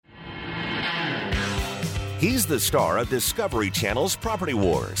He's the star of Discovery Channel's Property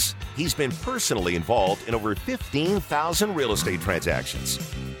Wars. He's been personally involved in over 15,000 real estate transactions.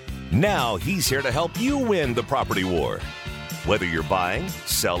 Now he's here to help you win the property war. Whether you're buying,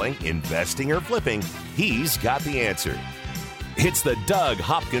 selling, investing, or flipping, he's got the answer. It's the Doug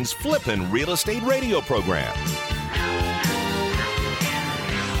Hopkins Flippin' Real Estate Radio Program.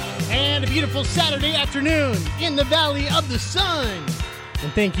 And a beautiful Saturday afternoon in the Valley of the Sun.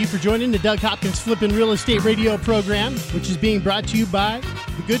 And thank you for joining the Doug Hopkins Flippin' Real Estate Radio Program, which is being brought to you by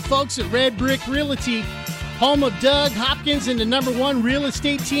the good folks at Red Brick Realty, home of Doug Hopkins and the #1 real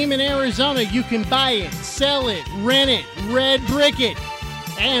estate team in Arizona. You can buy it, sell it, rent it, red brick it.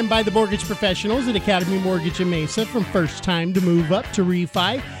 And by the mortgage professionals at Academy Mortgage in Mesa. From first time to move up to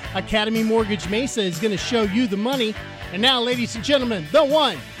refi, Academy Mortgage Mesa is going to show you the money. And now, ladies and gentlemen, the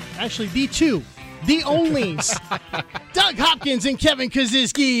one, actually the two, the onlys, Doug Hopkins and Kevin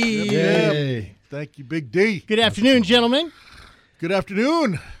Koziski. Yeah. Thank you, Big D. Good afternoon, gentlemen. Good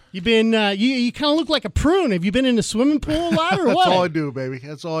afternoon. You've been, you kind of look like a prune. Have you been in the swimming pool a lot or what? That's all I do, baby.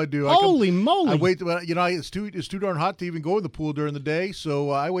 That's all I do. Holy moly. I wait, it's too darn hot to even go in the pool during the day, so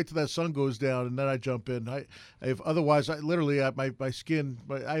I wait till that sun goes down, and then I jump in. Otherwise, my skin,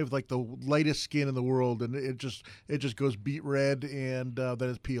 I have like the lightest skin in the world, and it just goes beet red, and then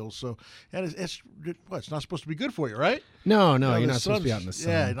it peels. So, and it's not supposed to be good for you, right? No, you're not supposed to be out in the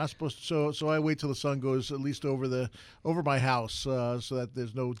sun. Yeah, you're not supposed to. So I wait till the sun goes at least over my house, so that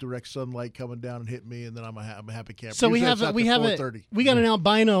there's no direct sunlight coming down and hit me, and then I'm a happy camper. So we got an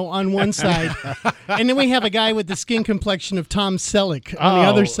albino on one side, and then we have a guy with the skin complexion of Tom Selleck on the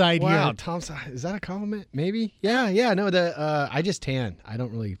other side here. Wow, Tom, is that a compliment? Maybe. Yeah. No, I just tan. I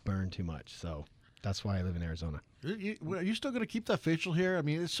don't really burn too much, so that's why I live in Arizona. Are you still going to keep that facial hair? I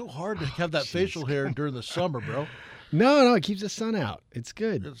mean, it's so hard to have that facial hair during the summer, bro. No, it keeps the sun out. It's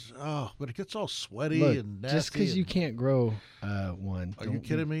good. But it gets all sweaty and nasty. Just because you can't grow one. Are you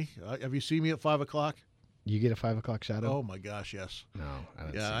kidding me? Have you seen me at 5 o'clock? You get a 5 o'clock shadow? Oh my gosh, yes. No, I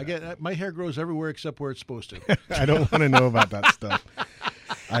don't. Yeah, I get my hair grows everywhere except where it's supposed to. I don't want to know about that stuff.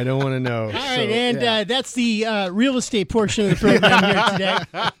 I don't want to know. All right, and that's the real estate portion of the program here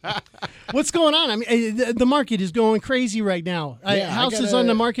today. What's going on? I mean, the market is going crazy right now. Houses on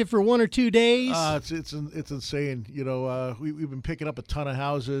the market for 1 or 2 days. It's insane. You know, we've been picking up a ton of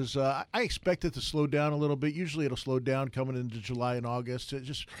houses. I expect it to slow down a little bit. Usually, it'll slow down coming into July and August.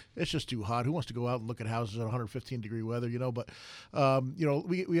 It's just too hot. Who wants to go out and look at houses at 115-degree weather? You know, but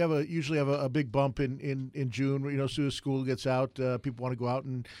we usually have a big bump in June. You know, as soon as school gets out, people want to go out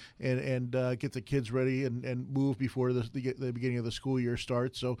and get the kids ready and move before the beginning of the school year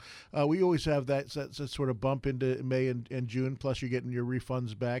starts. So we always have that sort of bump into May and June. Plus, you're getting your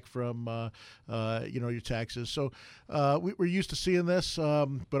refunds back from your taxes. So we're used to seeing this,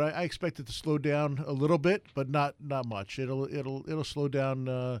 but I expect it to slow down a little bit, but not much. It'll slow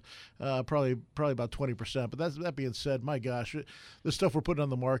down probably about 20%. But that being said, my gosh, the stuff we're putting on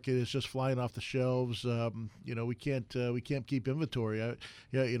the market is just flying off the shelves. We can't keep inventory. I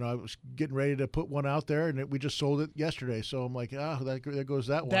was getting ready to put one out there, and we just sold it yesterday. So I'm like, there goes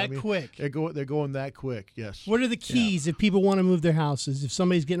that one. Quick. They're going that quick. Yes. What are the keys if people want to move their houses? If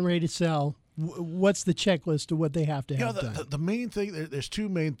somebody's getting ready to sell, what's the checklist of what they have to have done? The main thing, there's two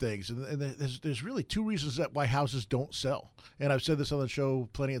main things, and there's really two reasons why houses don't sell. And I've said this on the show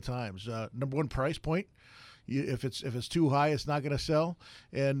plenty of times. Number one, price point. If it's too high, it's not going to sell.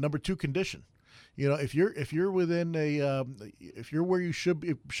 And number two, condition. You know, if you're within if you're where you should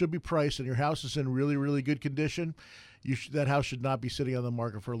be priced, and your house is in really, really good condition, that house should not be sitting on the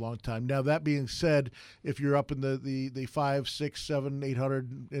market for a long time. Now, that being said, if you're up in the 5, 6, 7,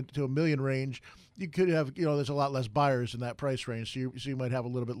 800 to $1 million range, you could have, there's a lot less buyers in that price range, so you might have a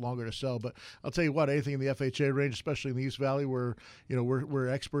little bit longer to sell. But I'll tell you what, anything in the FHA range, especially in the East Valley, where we're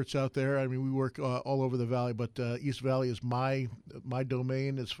experts out there. I mean, we work all over the valley, but East Valley is my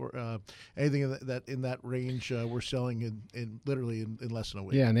domain. Is for anything in that range, we're selling in literally in less than a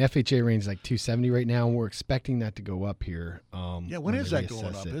week. Yeah, and the FHA range is like 270 right now, and we're expecting that to go up here. When is that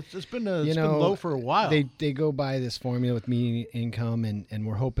going up? It's been low for a while. They go by this formula with median income, and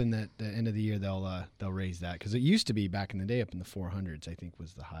we're hoping that the end of the year they'll raise that, because it used to be back in the day up in the 400s. I think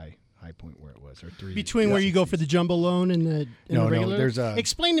was the high point where it was, or 3 between where you go for the jumbo loan and the regular. There's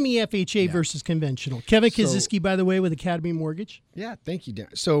explain to me FHA versus conventional. Kevin Koziski, by the way, with Academy Mortgage. Yeah, thank you, Dan.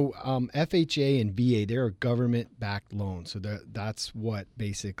 So FHA and VA, they're a government-backed loan, so that's what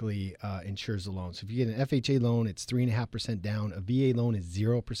basically insures the loan. So if you get an FHA loan, it's 3.5% down. A VA loan is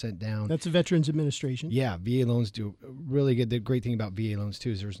 0% down. That's the Veterans Administration. Yeah, VA loans do really good. The great thing about VA loans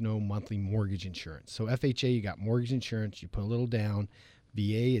too is there's no monthly mortgage insurance. So FHA, you got mortgage insurance. You put a little down.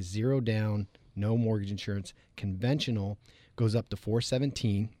 VA is 0 down, no mortgage insurance. Conventional goes up to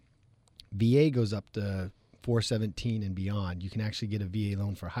 $417. VA goes up to $417 and beyond. You can actually get a VA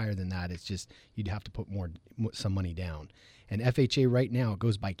loan for higher than that. It's just you'd have to put some money down. And FHA right now, it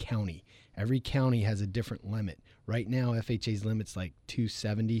goes by county. Every county has a different limit. Right now, FHA's limit's like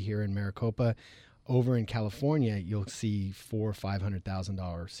 $270 here in Maricopa. Over in California, you'll see $400,000 or $500,000,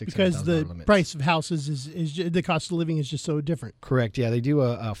 $600,000 because the limits. price of houses is the cost of living is just so different. Correct. Yeah, they do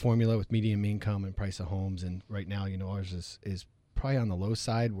a formula with median income and price of homes, and right now, ours is probably on the low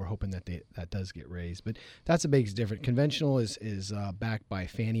side. We're hoping that that does get raised, but that's a big difference. Conventional is backed by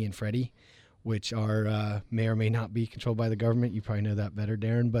Fannie and Freddie, which are may or may not be controlled by the government. You probably know that better,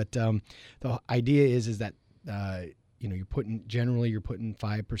 Darren. But the idea is that you're putting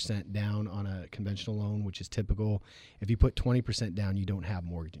 5% down on a conventional loan, which is typical. If you put 20% down, you don't have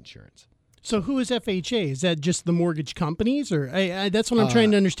mortgage insurance. So who is FHA? Is that just the mortgage companies, or that's what I'm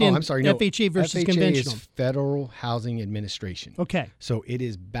trying to understand? I'm sorry, no. FHA versus FHA conventional. is Federal Housing Administration. Okay. So it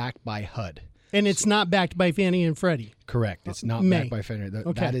is backed by HUD. And it's not backed by Fannie and Freddie. Correct. It's not backed by Fannie.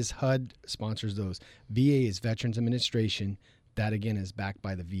 That is HUD sponsors those. VA is Veterans Administration. That, again, is backed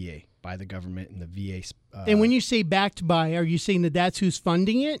by the VA, by the government, and the VA. And when you say backed by, are you saying that that's who's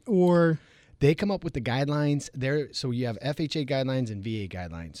funding it, or? They come up with the guidelines there. So you have FHA guidelines and VA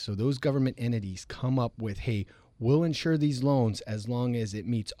guidelines. So those government entities come up with, hey, we'll insure these loans as long as it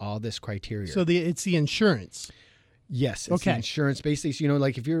meets all this criteria. So it's the insurance. Yes, it's the insurance. Basically, so,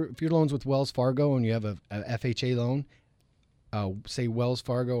 like if your loan's with Wells Fargo and you have a FHA loan, say Wells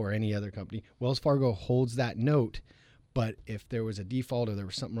Fargo or any other company, Wells Fargo holds that note. But if there was a default or there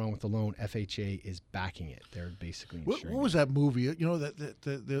was something wrong with the loan, FHA is backing it. They're basically insuring What was that movie?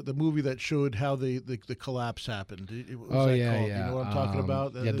 The movie that showed how the collapse happened. What was that called? Yeah. You know what I'm talking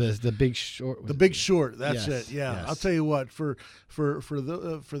about? Yeah, the Big Short. The Big Short. That's yes, it. Yeah, yes. I'll tell you what. For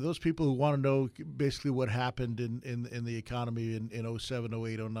those people who want to know basically what happened in the economy in 07,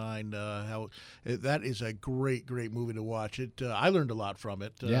 08, 09, how that is a great movie to watch. I learned a lot from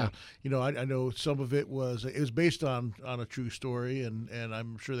it. I know some of it was based on a true story, and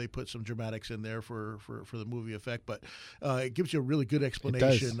I'm sure they put some dramatics in there for the movie effect, but it gives you a really good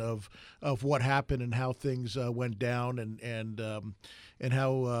explanation of what happened and how things went down, and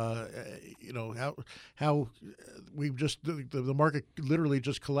how we just the market literally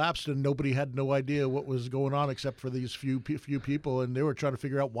just collapsed, and nobody had no idea what was going on except for these few people, and they were trying to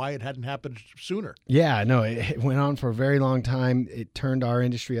figure out why it hadn't happened sooner. Yeah, no, it went on for a very long time. It turned our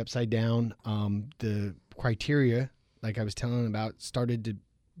industry upside down. The criteria, like I was telling about, started to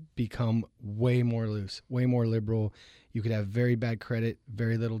become way more loose, way more liberal. You could have very bad credit,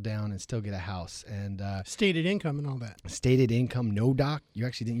 very little down, and still get a house. And stated income and all that. Stated income, no doc. You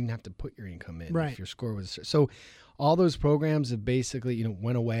actually didn't even have to put your income in if your score was. So all those programs have basically,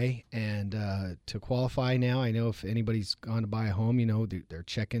 went away. And to qualify now, I know if anybody's gone to buy a home, they're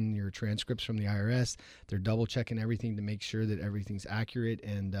checking your transcripts from the IRS. They're double checking everything to make sure that everything's accurate.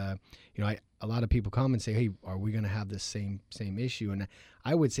 And a lot of people come and say, hey, are we going to have this same issue? And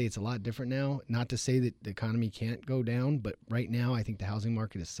I would say it's a lot different now. Not to say that the economy can't go down, but right now I think the housing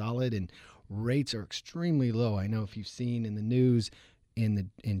market is solid and rates are extremely low. I know if you've seen in the news, in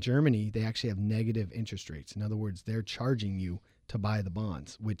Germany, they actually have negative interest rates. In other words, they're charging you to buy the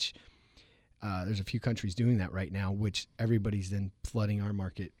bonds, which there's a few countries doing that right now, which everybody's then flooding our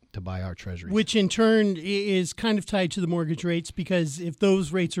market to buy our treasuries. Which in turn is kind of tied to the mortgage rates, because if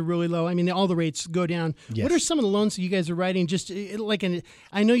those rates are really low, I mean, all the rates go down. Yes. What are some of the loans that you guys are writing? Just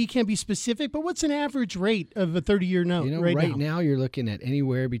I know you can't be specific, but what's an average rate of a 30-year note right now? You're looking at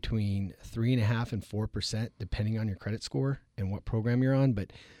anywhere between 3.5% and 4%, depending on your credit score and what program you're on.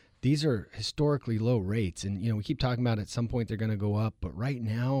 But these are historically low rates, and we keep talking about at some point they're going to go up, but right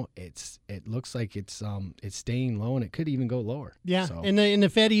now it looks like it's staying low, and it could even go lower. Yeah, so. And the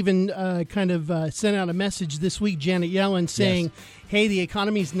Fed even sent out a message this week, Janet Yellen, saying, "Hey, the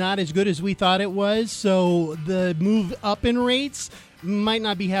economy's not as good as we thought it was, so the move up in rates might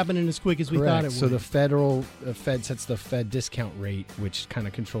not be happening as quick as we thought it would." So the Fed sets the Fed discount rate, which kind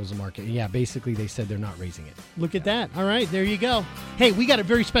of controls the market. Yeah, basically they said they're not raising it. Look at that. All right, there you go. Hey, we got a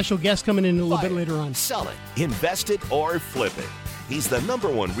very special guest coming in a little bit later on. Sell it, invest it, or flip it. He's the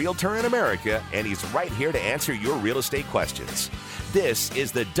 #1 realtor in America, and he's right here to answer your real estate questions. This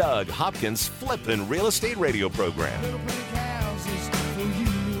is the Doug Hopkins Flippin' Real Estate Radio Program.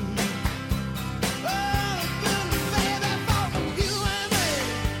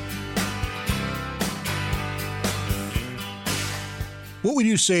 What would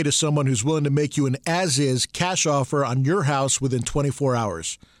you say to someone who's willing to make you an as-is cash offer on your house within 24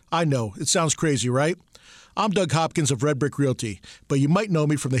 hours? I know, it sounds crazy, right? I'm Doug Hopkins of Red Brick Realty, but you might know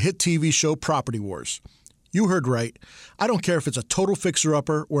me from the hit TV show Property Wars. You heard right. I don't care if it's a total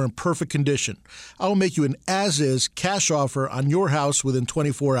fixer-upper or in perfect condition. I will make you an as-is cash offer on your house within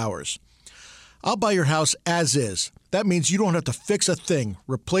 24 hours. I'll buy your house as is. That means you don't have to fix a thing,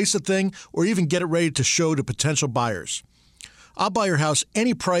 replace a thing, or even get it ready to show to potential buyers. I'll buy your house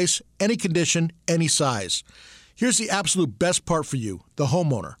any price, any condition, any size. Here's the absolute best part for you, the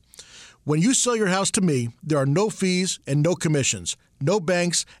homeowner. When you sell your house to me, there are no fees and no commissions, no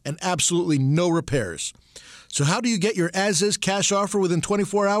banks, and absolutely no repairs. So how do you get your as-is cash offer within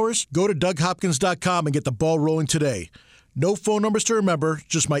 24 hours? Go to DougHopkins.com and get the ball rolling today. No phone numbers to remember,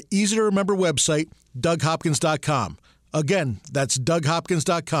 just my easy-to-remember website, DougHopkins.com. Again, that's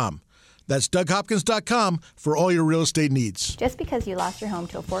DougHopkins.com. That's DougHopkins.com for all your real estate needs. Just because you lost your home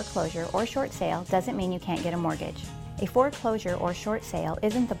to a foreclosure or short sale doesn't mean you can't get a mortgage. A foreclosure or short sale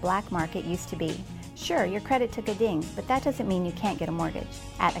isn't the black market used to be. Sure, your credit took a ding, but that doesn't mean you can't get a mortgage.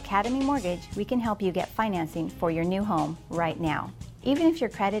 At Academy Mortgage, we can help you get financing for your new home right now. Even if your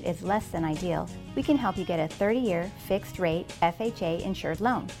credit is less than ideal, we can help you get a 30-year fixed-rate FHA insured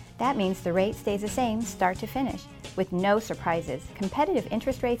loan. That means the rate stays the same start to finish, with no surprises, competitive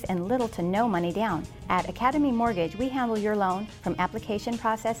interest rates, and little to no money down. At Academy Mortgage, we handle your loan from application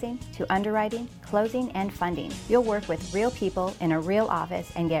processing to underwriting, closing, and funding. You'll work with real people in a real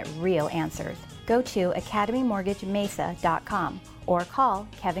office and get real answers. Go to academymortgagemesa.com or call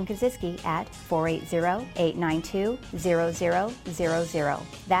Kevin Kaziski at 480-892-0000.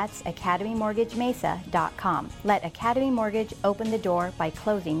 That's academymortgagemesa.com. Let Academy Mortgage open the door by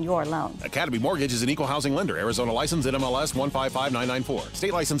closing your loan. Academy Mortgage is an equal housing lender. Arizona license NMLS 155994.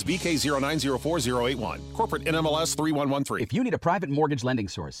 State license BK0904081. Corporate NMLS 3113. If you need a private mortgage lending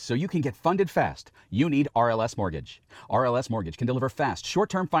source so you can get funded fast, you need RLS Mortgage. RLS Mortgage can deliver fast,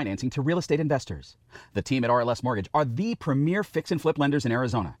 short-term financing to real estate investors. The team at RLS Mortgage are the premier fix and flip lenders in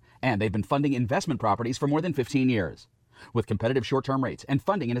Arizona, and they've been funding investment properties for more than 15 years. With competitive short-term rates and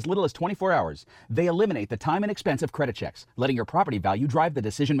funding in as little as 24 hours, they eliminate the time and expense of credit checks, letting your property value drive the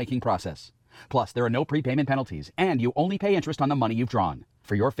decision-making process. Plus, there are no prepayment penalties, and you only pay interest on the money you've drawn.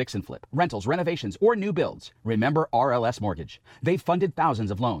 For your fix and flip, rentals, renovations, or new builds, remember RLS Mortgage. They've funded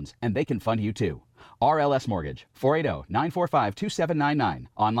thousands of loans, and they can fund you too. RLS Mortgage, 480-945-2799.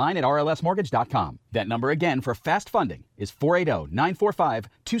 Online at rlsmortgage.com. That number again for fast funding is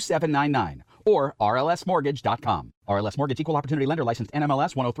 480-945-2799 or rlsmortgage.com. RLS Mortgage Equal Opportunity Lender licensed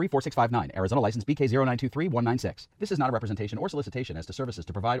NMLS 1034659. Arizona license BK0923196. This is not a representation or solicitation as to services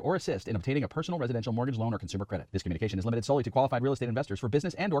to provide or assist in obtaining a personal residential mortgage loan or consumer credit. This communication is limited solely to qualified real estate investors for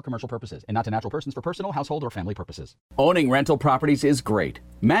business and or commercial purposes and not to natural persons for personal, household, or family purposes. Owning rental properties is great.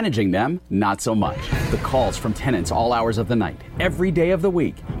 Managing them, not so much. The calls from tenants all hours of the night, every day of the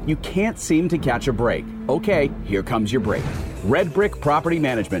week. You can't seem to catch a break. Okay, here comes your break. Red Brick Property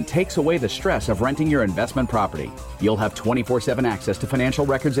Management takes away the stress of renting your investment property. You'll have 24/7 access to financial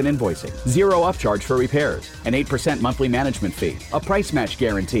records and invoicing, zero upcharge for repairs, an 8% monthly management fee, a price match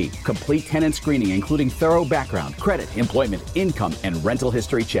guarantee, complete tenant screening including thorough background, credit, employment, income, and rental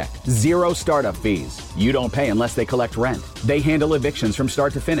history check, zero startup fees. You don't pay unless they collect rent. They handle evictions from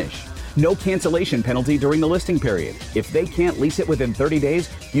start to finish. No cancellation penalty during the listing period. If they can't lease it within 30 days,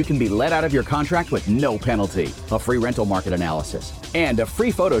 you can be let out of your contract with no penalty. A free rental market analysis. And a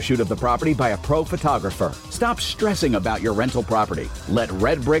free photo shoot of the property by a pro photographer. Stop stressing about your rental property. Let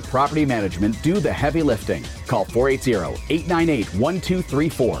Red Brick Property Management do the heavy lifting. Call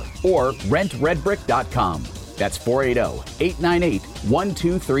 480-898-1234 or rentredbrick.com. That's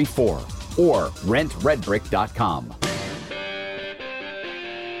 480-898-1234 or rentredbrick.com.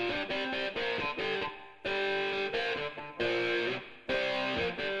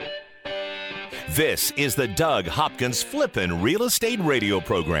 This is the Doug Hopkins Flippin' Real Estate Radio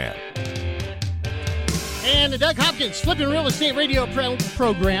Program. And the Doug Hopkins Flippin' Real Estate Radio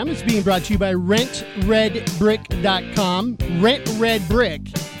Program is being brought to you by RentRedBrick.com. Rent Red Brick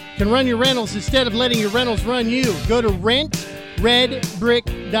can run your rentals instead of letting your rentals run you. Go to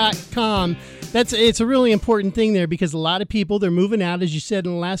RentRedBrick.com. It's a really important thing there because a lot of people, they're moving out, as you said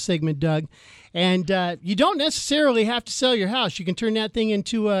in the last segment, Doug. And you don't necessarily have to sell your house. You can turn that thing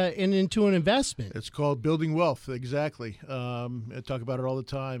into an investment. It's called building wealth, exactly. I talk about it all the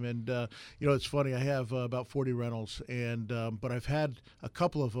time. And, it's funny. I have about 40 rentals, but I've had a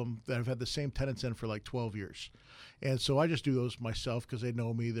couple of them that I've had the same tenants in for like 12 years. And so I just do those myself because they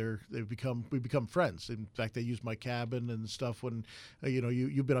know me. We become friends. In fact, they use my cabin and stuff. When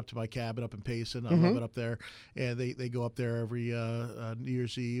you've been up to my cabin up in Payson. I love it up there. And they go up there every New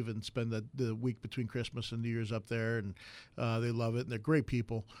Year's Eve and spend the week between Christmas and New Year's up there. And they love it. And they're great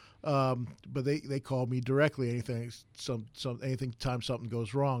people. But they call me directly anything time something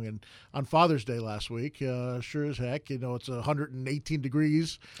goes wrong. And on Father's Day last week, sure as heck, it's 118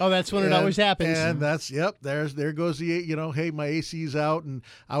 degrees. Oh, that's when it always happens. And there goes the, hey, my AC's out, and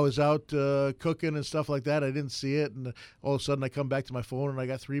I was out cooking and stuff like that. I didn't see it, and all of a sudden I come back to my phone and I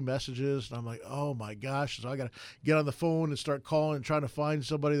got 3 messages, and I'm like, oh my gosh! So I got to get on the phone and start calling and trying to find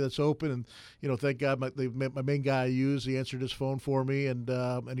somebody that's open. And thank God my main guy I use, he answered his phone for me, and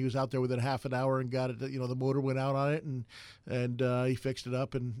he was out there within half an hour and got it. The motor went out on it, and he fixed it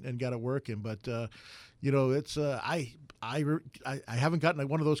up and got it working. But it's I haven't gotten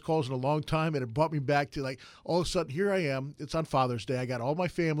one of those calls in a long time, and it brought me back to all of a sudden here I am. It's on Father's Day. I got all my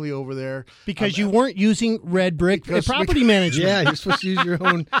family over there because you weren't using Red Brick Property Management. Yeah, you're supposed to use your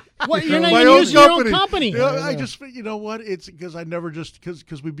own. What, you're not even using your own company. I just what it's because I never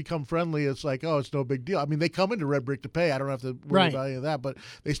because we become friendly. It's like, oh, it's no big deal. I mean, they come into Red Brick to pay. I don't have to worry about any of that, but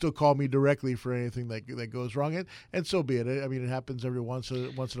they still call me directly for anything that goes wrong, and so be it. I mean, it happens every once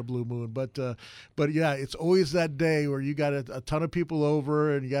in a blue moon, but yeah, it's always that day where you got a ton of people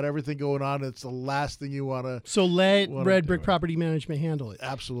over and you got everything going on. It's the last thing you want to. So let Red Brick Property Management handle it.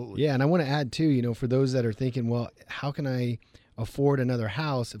 Absolutely. Yeah, and I want to add too, for those that are thinking, well, how can I afford another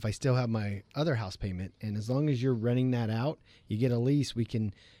house if I still have my other house payment? And as long as you're renting that out, you get a lease, we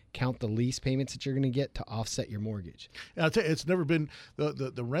can count the lease payments that you're going to get to offset your mortgage. And I'll tell you, it's never been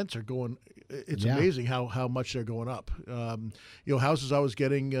the rents are going. It's amazing how much they're going up. Houses I was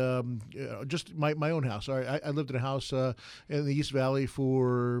getting, just my own house. I lived in a house in the East Valley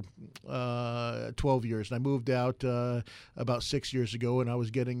for 12 years, and I moved out about 6 years ago, and I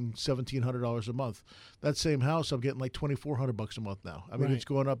was getting $1,700 a month. That same house, I'm getting like $2,400 a month now. I mean, It's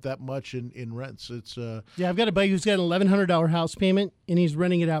going up that much in rents. It's I've got a buddy who's got an $1,100 house payment, and he's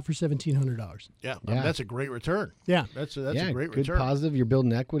renting it out for $1,700. Yeah, I mean, that's a great return. Yeah, that's a great good return. Positive. You're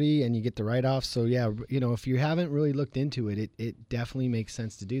building equity, and you get the write-off. So if you haven't really looked into it, it definitely makes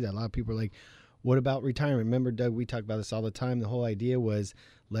sense to do that. A lot of people are like, what about retirement? Remember, Doug, we talk about this all the time. The whole idea was,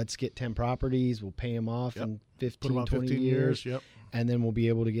 let's get 10 properties. We'll pay them off in 15, 20 years. Yep. And then we'll be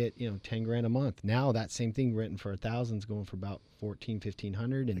able to get, $10,000 a month. Now that same thing renting for $1,000 is going for about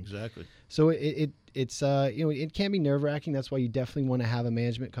 $1,400-1,500. Exactly. So it can be nerve-wracking. That's why you definitely want to have a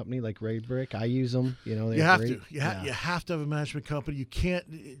management company like Red Brick. I use them. You have to. You have to have a management company. You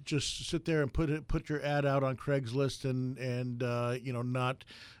can't just sit there and put your ad out on Craigslist and not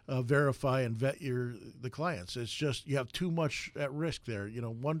verify and vet the clients. It's just you have too much at risk there.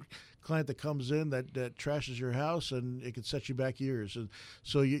 One client that comes in that trashes your house, and it could set you back years. And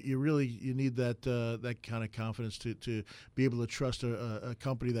so you really need that kind of confidence to be able to trust a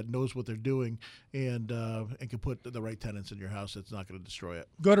company that knows what they're doing and can put the right tenants in your house that's not going to destroy it.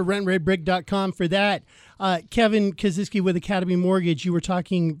 Go to rentredbrick.com for that. Kevin Kaziski with Academy Mortgage, you were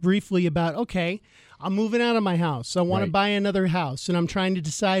talking briefly about, okay, I'm moving out of my house. I want to buy another house, and I'm trying to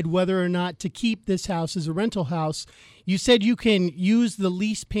decide whether or not to keep this house as a rental house. You said you can use the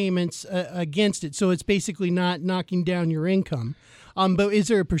lease payments against it, so it's basically not knocking down your income. But is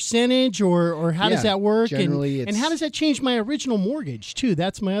there a percentage, or how does that work? Generally, and how does that change my original mortgage, too?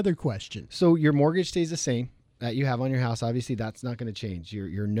 That's my other question. So your mortgage stays the same that you have on your house. Obviously, that's not going to change.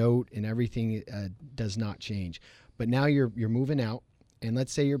 Your note and everything does not change. But now you're moving out. And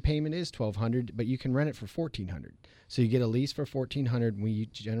let's say your payment is $1,200, but you can rent it for $1,400. So you get a lease for $1,400. We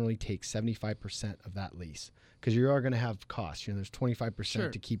generally take 75% of that lease because you are going to have costs. There's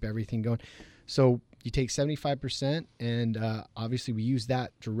 25% to keep everything going. So you take 75%, and obviously we use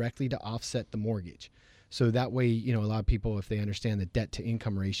that directly to offset the mortgage. So that way, a lot of people, if they understand the debt to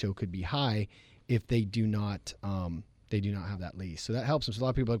income ratio could be high, if they do not have that lease. So that helps them. So a lot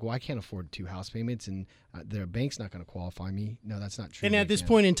of people are like, well, I can't afford 2 house payments, and their bank's not going to qualify me. No, that's not true. And at this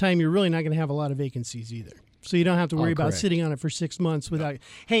point in time, you're really not going to have a lot of vacancies either. So you don't have to worry about sitting on it for 6 months without.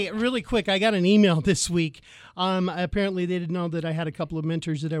 Hey, really quick, I got an email this week. Apparently, they didn't know that I had a couple of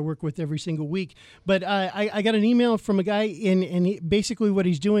mentors that I work with every single week. But I got an email from a guy, and basically what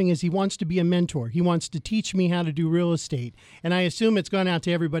he's doing is he wants to be a mentor. He wants to teach me how to do real estate. And I assume it's gone out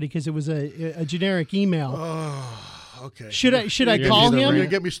to everybody because it was a generic email. Oh. Okay. Should I call him? You're gonna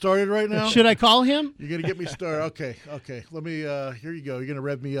get me started right now. Should I call him? You're gonna get me started. Okay. Let me. Here you go. You're gonna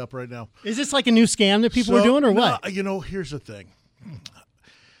rev me up right now. Is this like a new scam that people are doing, or what? Here's the thing.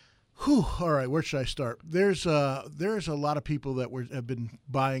 All right. Where should I start? There's a lot of people that have been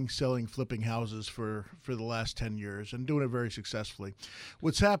buying, selling, flipping houses for the last 10 years and doing it very successfully.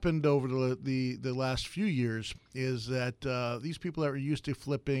 What's happened over the last few years is that these people that are used to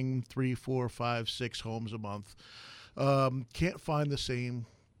flipping 3, 4, 5, 6 homes a month can't find the same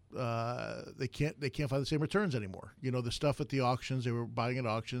they can't find the same returns anymore. You know, the stuff at the auctions, they were buying at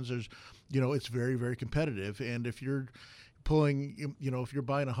auctions. There's, you know, it's very, very competitive. And if you're pulling, you know, if you're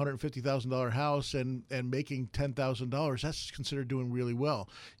buying a $150,000 house and making $10,000, that's considered doing really well.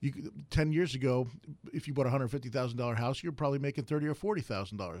 10 years ago, if you bought a $150,000 house, you're probably making $30,000 or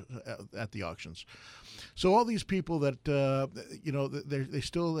 $40,000 at the auctions. So all these people that you know, they're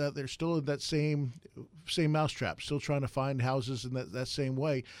still in that same mousetrap, still trying to find houses in that same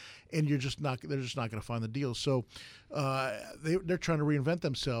way, and they're just not going to find the deals. So they're trying to reinvent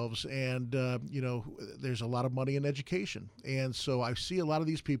themselves, and you know, there's a lot of money in education, and so I see a lot of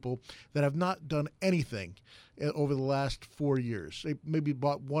these people that have not done anything over the last 4 years. They maybe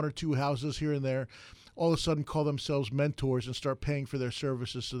bought 1 or 2 houses here and there, all of a sudden call themselves mentors and start paying for their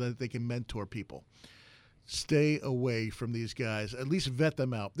services so that they can mentor people. Stay away from these guys. At least vet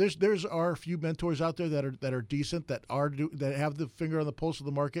them out. There's a few mentors out there that are decent, that have the finger on the pulse of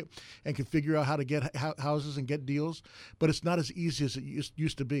the market and can figure out how to get houses and get deals. But it's not as easy as it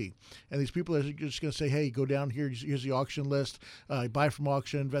used to be. And these people are just going to say, "Hey, go down here. Here's the auction list. Buy from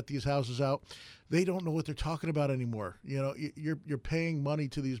auction. Vet these houses out." They don't know what they're talking about anymore. You know, you're paying money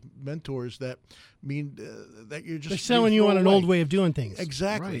to these mentors that mean that you're just they're selling you on an old way of doing things.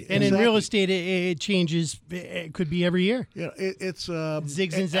 Exactly. Right. And in real estate, it changes. It could be every year. Yeah, it's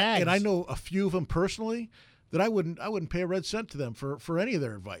zigs and zags. And I know a few of them personally that I wouldn't pay a red cent to them for any of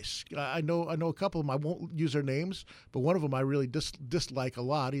their advice. I know a couple of them. I won't use their names, but one of them I really dislike a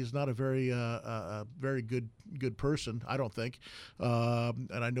lot. He's not a very good person, I don't think, and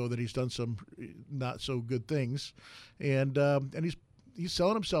I know that he's done some not so good things, and he's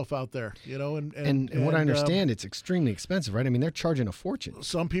selling himself out there, you know, and what I understand, it's extremely expensive, right? I mean, they're charging a fortune.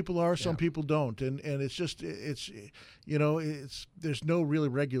 Some people are, some people don't, and it's just you know, there's no really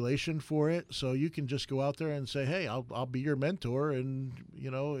regulation for it, so you can just go out there and say, "Hey, I'll be your mentor," and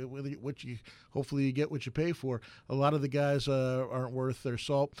you know, hopefully you get what you pay for. A lot of the guys aren't worth their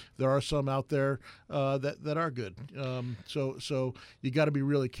salt. There are some out there that are good. So you got to be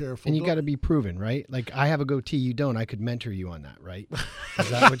really careful, and you got to be proven, right? Like, I have a goatee, you don't. I could mentor you on that, right? Is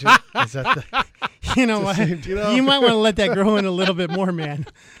that what you're? Is that the? You know what? You might want to let that grow in a little bit more, man.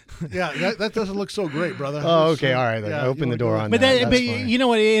 Yeah, that doesn't look so great, brother. Oh, okay, all right. Yeah, open the door on that. But fine. You know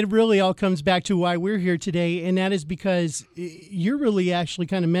what? It really all comes back to why we're here today, and that is because you're really actually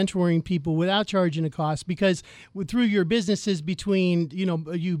kind of mentoring people without charging a cost. Because through your businesses, between, you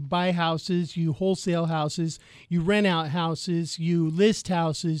know, you buy houses, you wholesale houses, you rent out houses, you list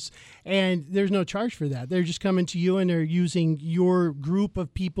houses, and there's no charge for that. They're just coming to you and they're using your group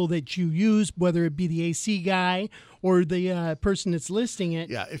of people that you use, whether it be the AC guy or the person that's listing it.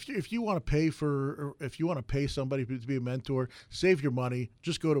 Yeah, if you want to pay somebody to be a mentor, save your money.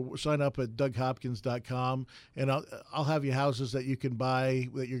 Just sign up at DougHopkins.com, and I'll have you houses that you can buy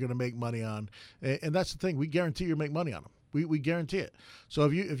that you're going to make money on. And that's the thing, we guarantee you make money on them. We guarantee it. So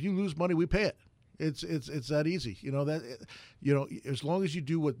if you lose money, we pay it. It's that easy. You know that. You know, as long as you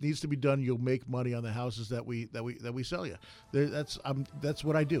do what needs to be done, you'll make money on the houses that we sell you. That's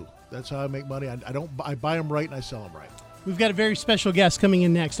what I do. That's how I make money. I buy them right and I sell them right. We've got a very special guest coming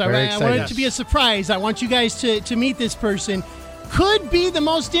in next. I want it to be a surprise. I want you guys to meet this person. Could be the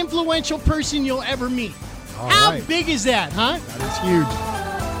most influential person you'll ever meet. How big is that, huh? That is huge.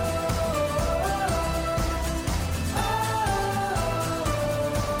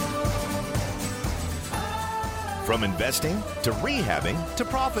 From investing to rehabbing to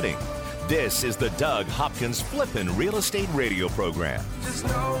profiting, this is the Doug Hopkins Flippin' Real Estate Radio Program. Just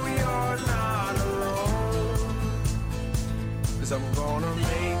know you're not alone, 'cause I'm gonna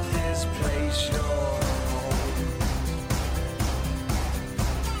make this place your home.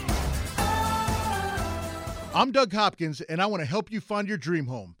 I'm Doug Hopkins, and I want to help you find your dream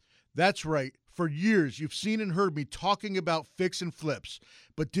home. That's right. For years, you've seen and heard me talking about fix and flips.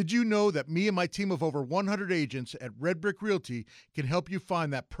 But did you know that me and my team of over 100 agents at Red Brick Realty can help you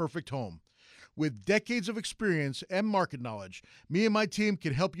find that perfect home? With decades of experience and market knowledge, me and my team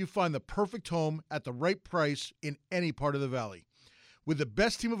can help you find the perfect home at the right price in any part of the valley. With the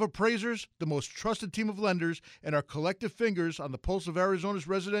best team of appraisers, the most trusted team of lenders, and our collective fingers on the pulse of Arizona's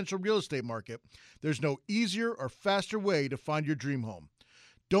residential real estate market, there's no easier or faster way to find your dream home.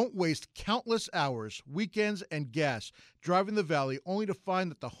 Don't waste countless hours, weekends, and gas driving the valley only to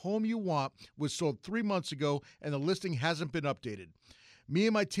find that the home you want was sold 3 months ago and the listing hasn't been updated. Me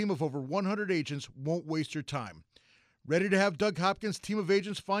and my team of over 100 agents won't waste your time. Ready to have Doug Hopkins' team of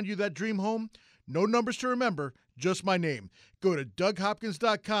agents find you that dream home? No numbers to remember, just my name. Go to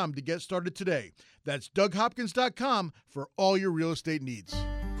DougHopkins.com to get started today. That's DougHopkins.com for all your real estate needs.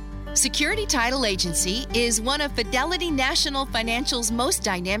 Security Title Agency is one of Fidelity National Financial's most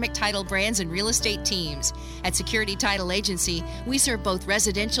dynamic title brands and real estate teams. At Security Title Agency, we serve both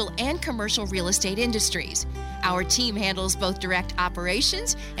residential and commercial real estate industries. Our team handles both direct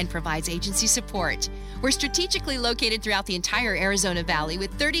operations and provides agency support. We're strategically located throughout the entire Arizona Valley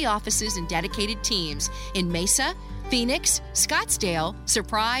with 30 offices and dedicated teams in Mesa, Phoenix, Scottsdale,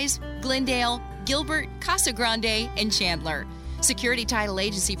 Surprise, Glendale, Gilbert, Casa Grande, and Chandler. Security Title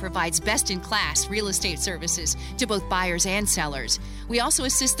Agency provides best-in-class real estate services to both buyers and sellers. We also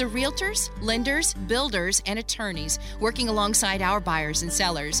assist the realtors, lenders, builders, and attorneys working alongside our buyers and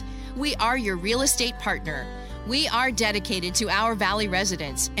sellers. We are your real estate partner. We are dedicated to our Valley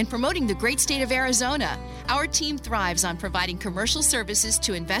residents and promoting the great state of Arizona. Our team thrives on providing commercial services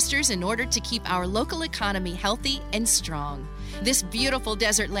to investors in order to keep our local economy healthy and strong. This beautiful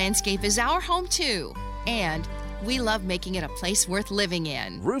desert landscape is our home too, and we love making it a place worth living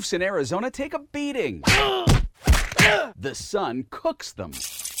in. Roofs in Arizona take a beating. The sun cooks them.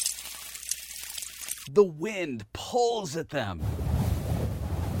 The wind pulls at them.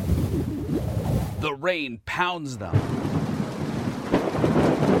 The rain pounds them.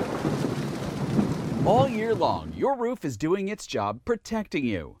 All year long, your roof is doing its job protecting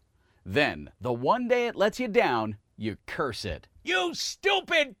you. Then, the one day it lets you down, you curse it. You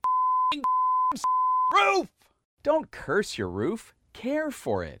stupid roof! Don't curse your roof, care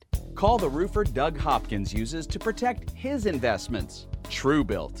for it. Call the roofer Doug Hopkins uses to protect his investments.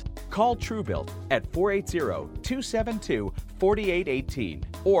 TrueBuilt. Call TrueBuilt at 480-272-4818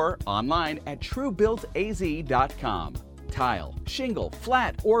 or online at truebuiltaz.com. Tile, shingle,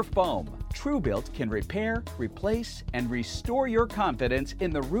 flat, or foam, TrueBuilt can repair, replace, and restore your confidence in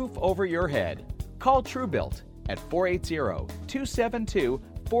the roof over your head. Call TrueBuilt at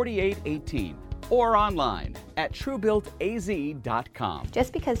 480-272-4818 or online at truebuiltaz.com.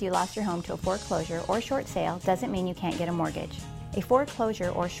 Just because you lost your home to a foreclosure or short sale doesn't mean you can't get a mortgage. A foreclosure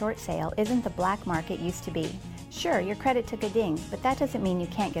or short sale isn't the black market used to be. Sure, your credit took a ding, but that doesn't mean you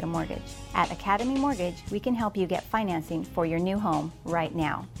can't get a mortgage. At Academy Mortgage, we can help you get financing for your new home right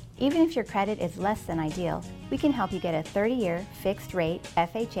now. Even if your credit is less than ideal, we can help you get a 30-year fixed-rate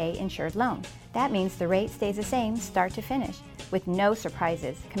FHA insured loan. That means the rate stays the same start to finish, with no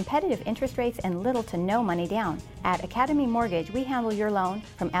surprises, competitive interest rates, and little to no money down. At Academy Mortgage, we handle your loan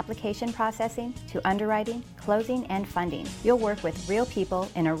from application processing to underwriting, closing, and funding. You'll work with real people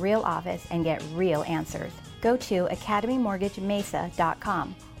in a real office and get real answers. Go to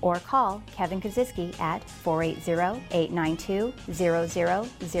academymortgagemesa.com or call Kevin Kaziski at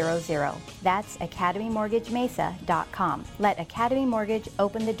 480-892-0000. That's academymortgagemesa.com. Let Academy Mortgage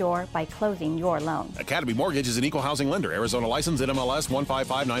open the door by closing your loan. Academy Mortgage is an equal housing lender. Arizona license NMLS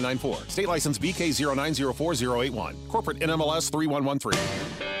 155994. State license BK0904081. Corporate NMLS 3113.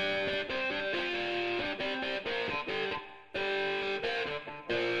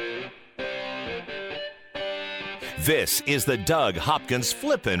 This is the Doug Hopkins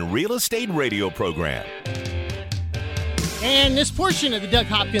Flippin' Real Estate Radio Program. And this portion of the Doug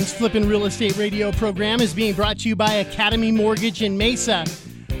Hopkins Flippin' Real Estate Radio Program is being brought to you by Academy Mortgage in Mesa.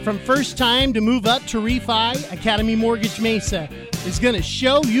 From first time to move up to refi, Academy Mortgage Mesa is going to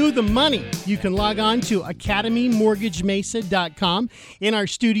show you the money. You can log on to academymortgagemesa.com. In our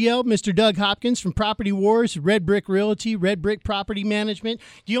studio, Mr. Doug Hopkins from Property Wars, Red Brick Realty, Red Brick Property Management.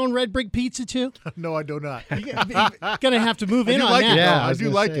 Do you own Red Brick Pizza too? No, I do not. You're going to have to move in on like that. Yeah, I do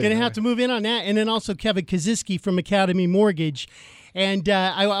like it. Going to have to move in on that. And then also Kevin Kaziski from Academy Mortgage. And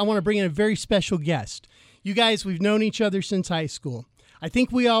I want to bring in a very special guest. You guys, we've known each other since high school. I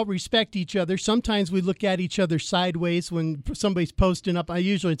think we all respect each other. Sometimes we look at each other sideways when somebody's posting up.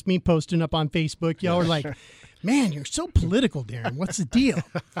 Usually it's me posting up on Facebook. Y'all are like, man, you're so political, Darren. What's the deal?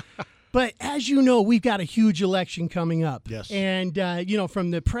 But as you know, we've got a huge election coming up. Yes. And, from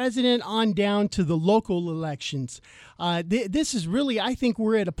the president on down to the local elections, this is really, I think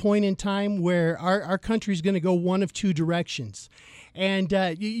we're at a point in time where our country's going to go one of two directions. And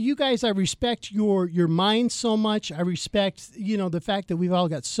you guys, I respect your mind so much. I respect, the fact that we've all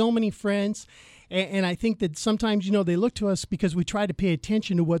got so many friends. And I think that sometimes, they look to us because we try to pay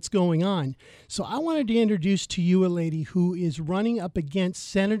attention to what's going on. So I wanted to introduce to you a lady who is running up against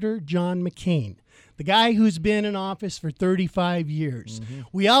Senator John McCain, the guy who's been in office for 35 years. Mm-hmm.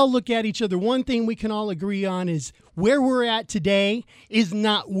 We all look at each other. One thing we can all agree on is where we're at today is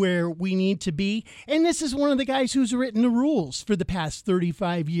not where we need to be. And this is one of the guys who's written the rules for the past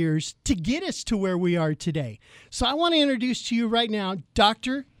 35 years to get us to where we are today. So I want to introduce to you right now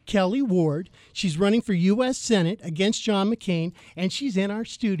Dr. Kelly Ward. She's running for U.S. Senate against John McCain, and she's in our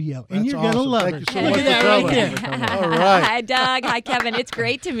studio. And That's you're going to awesome. love Thank her. you so Look much at that for right coming. there. All right. Hi, Doug. Hi, Kevin. It's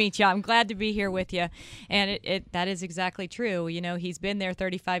great to meet you. I'm glad to be here with you. And that is exactly true. You know, he's been there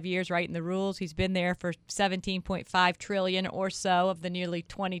 35 years writing the rules. He's been there for $17.5 trillion or so of the nearly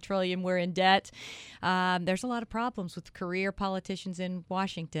 $20 trillion we're in debt. There's a lot of problems with career politicians in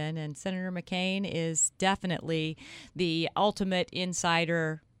Washington, and Senator McCain is definitely the ultimate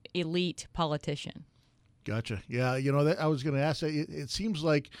insider elite politician. Gotcha. Yeah, I was going to ask that. It seems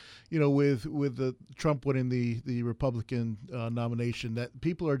like, with the Trump winning the Republican nomination, that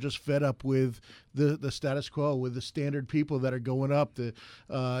people are just fed up with the status quo, with the standard people that are going up, the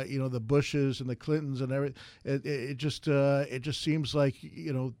Bushes and the Clintons and everything. It just seems like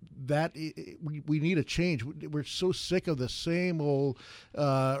that we need a change. We're so sick of the same old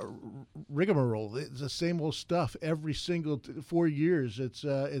rigmarole. It's the same old stuff every single 4 years. It's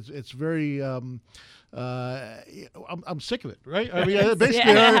very. I'm sick of it, right? I mean,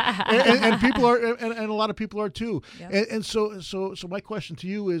 basically, and people are, and a lot of people are too. Yep. And so my question to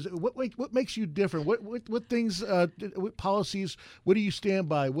you is, what makes you different? What things, what policies? What do you stand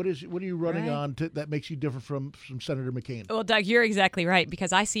by? What are you running on that makes you different from Senator McCain? Well, Doug, you're exactly right,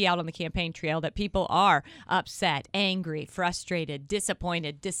 because I see out on the campaign trail that people are upset, angry, frustrated,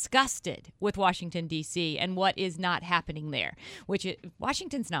 disappointed, disgusted with Washington D.C. and what is not happening there.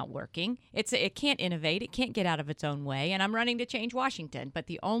 Washington's not working. It can't innovate. It can't get out of its own way, and I'm running to change Washington. But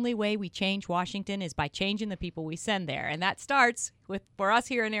the only way we change Washington is by changing the people we send there, and that starts for us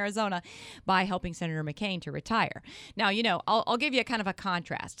here in Arizona by helping Senator McCain to retire. Now, I'll give you a kind of a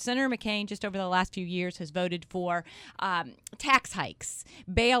contrast. Senator McCain, just over the last few years, has voted for tax hikes,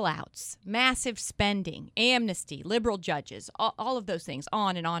 bailouts, massive spending, amnesty, liberal judges, all of those things,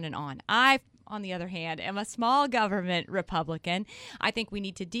 on and on and on. On the other hand, am a small government Republican. I think we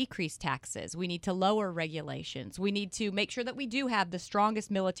need to decrease taxes. We need to lower regulations. We need to make sure that we do have the strongest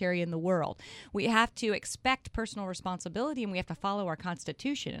military in the world. We have to expect personal responsibility, and we have to follow our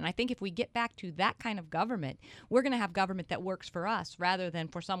Constitution. And I think if we get back to that kind of government, we're going to have government that works for us rather than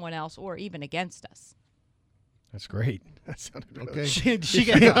for someone else or even against us. That's great. That sounded okay. She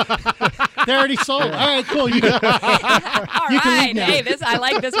got, they're already sold. All right, cool. You can, All right. Hey, I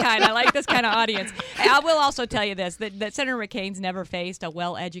like this kind of audience. I will also tell you this, that Senator McCain's never faced a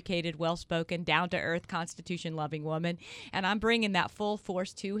well-educated, well-spoken, down-to-earth, Constitution-loving woman, and I'm bringing that full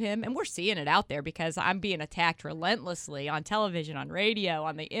force to him, and we're seeing it out there because I'm being attacked relentlessly on television, on radio,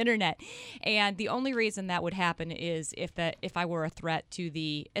 on the internet, and the only reason that would happen is if I were a threat to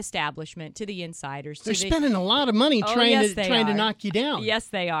the establishment, to the insiders. They're spending a lot of money trying to knock you down. Yes,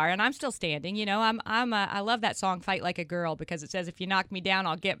 they are, and I'm still standing. I love that song "Fight Like a Girl" because it says, "If you knock me down,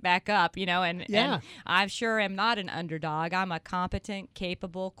 I'll get back up." And I sure am not an underdog. I'm a competent,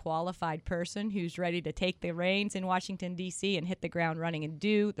 capable, qualified person who's ready to take the reins in Washington D.C. and hit the ground running and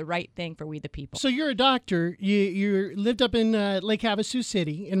do the right thing for we the people. So you're a doctor. You lived up in Lake Havasu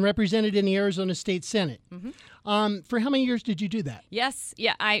City and represented in the Arizona State Senate. Mm-hmm. For how many years did you do that? Yes,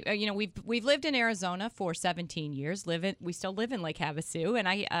 yeah. We've lived in Arizona for 17 years. We still live in Lake Havasu, and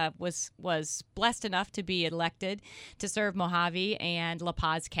I was blessed enough to be elected to serve Mojave and La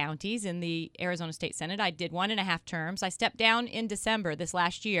Paz counties in the Arizona State Senate. I did 1.5 terms. I stepped down in December this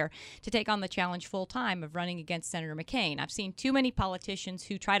last year to take on the challenge full time of running against Senator McCain. I've seen too many politicians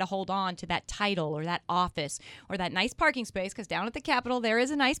who try to hold on to that title or that office or that nice parking space, because down at the Capitol there is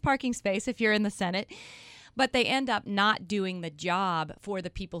a nice parking space if you're in the Senate. But they end up not doing the job for the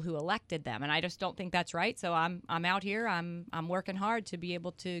people who elected them, and I just don't think that's right. So I'm out here. I'm working hard to be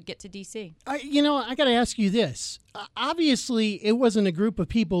able to get to D.C. I got to ask you this. Obviously, it wasn't a group of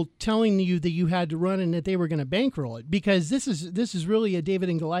people telling you that you had to run and that they were going to bankroll it, because this is really a David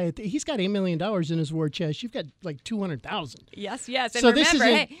and Goliath. He's got $8 million in his war chest. You've got like 200,000. Yes. And so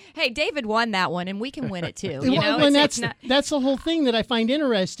remember, hey, David won that one, and we can win it too. That's the whole thing that I find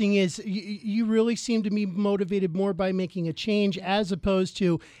interesting is you really seem to be motivated more by making a change as opposed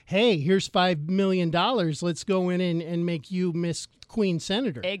to, hey, here's $5 million. Let's go in and make you Miss Queen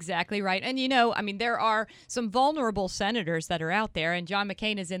Senator. Exactly right. And, there are some vulnerable senators that are out there, and John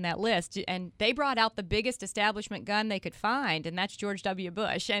McCain is in that list. And they brought out the biggest establishment gun they could find, and that's George W.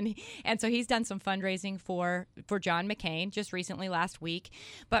 Bush. And so he's done some fundraising for John McCain just recently last week.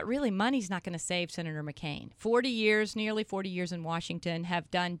 But really, money's not going to save Senator McCain. Nearly 40 years in Washington have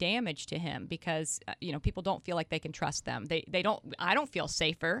done damage to him because, people don't feel like they can trust them. I don't feel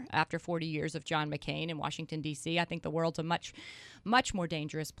safer after 40 years of John McCain in Washington, D.C. I think the world's a much much more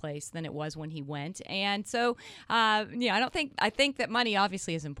dangerous place than it was when he went. And so, I think that money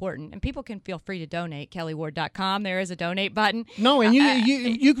obviously is important, and people can feel free to donate. KellyWard.com. There is a donate button. No, and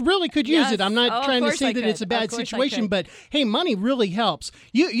you really could use yes. it. I'm not trying to say that it's a bad situation, but hey, money really helps.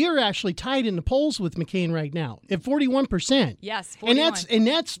 You're actually tied in the polls with McCain right now at 41%. Yes, 41. And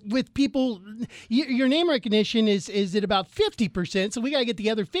that's with people. Your name recognition is at about 50%. So we got to get the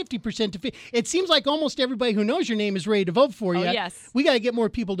other 50% to. It seems like almost everybody who knows your name is ready to vote for you. Oh, yes. We got to get more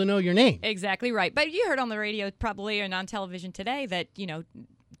people to know your name. Exactly right. But you heard on the radio probably and on television today that,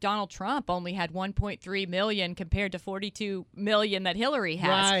 Donald Trump only had 1.3 million compared to 42 million that Hillary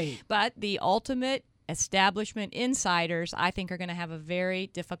has. Right. But the ultimate establishment insiders, I think, are going to have a very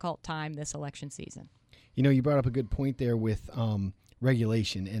difficult time this election season. You brought up a good point there with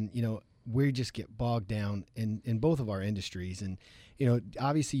regulation, and we just get bogged down in both of our industries. And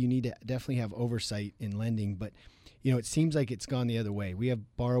obviously you need to definitely have oversight in lending, but it seems like it's gone the other way. We have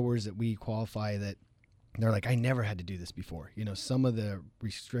borrowers that we qualify that they're like, I never had to do this before. Some of the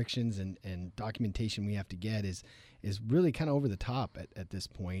restrictions and documentation we have to get is really kind of over the top at this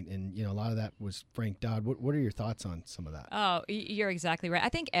point. And, a lot of that was Frank Dodd. What are your thoughts on some of that? Oh, you're exactly right. I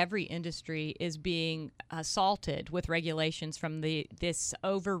think every industry is being assaulted with regulations from this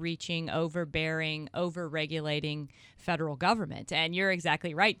overreaching, overbearing, over-regulating federal government. And you're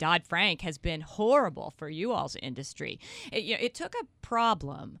exactly right. Dodd-Frank has been horrible for you all's industry. It took a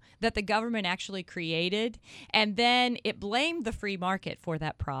problem that the government actually created, and then it blamed the free market for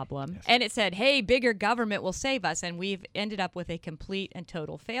that problem. Yes. And it said, hey, bigger government will save us. And we've ended up with a complete and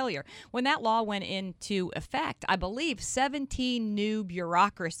total failure. When that law went into effect, I believe 17 new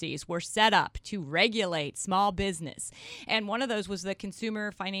bureaucracies were set up to regulate small business. And one of those was the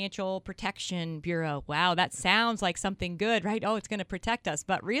Consumer Financial Protection Bureau. Wow, that sounds like something good, right? Oh, it's going to protect us.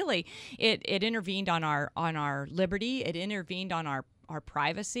 But really, it intervened on our liberty. It intervened on our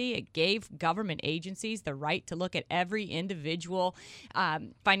privacy. It gave government agencies the right to look at every individual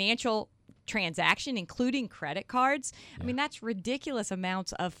financial transaction, including credit cards. Yeah. I mean, that's ridiculous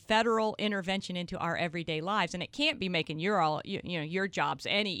amounts of federal intervention into our everyday lives, and it can't be making your jobs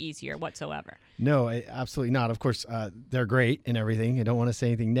any easier whatsoever. No, absolutely not. Of course, they're great and everything. I don't want to say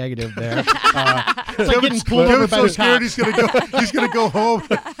anything negative there. Kevin's so scared he's gonna go home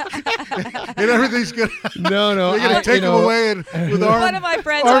and everything's gonna. No. They're gonna take him away with arm. One of my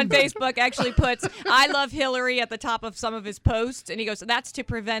friends on Facebook actually puts "I love Hillary" at the top of some of his posts, and he goes, "That's to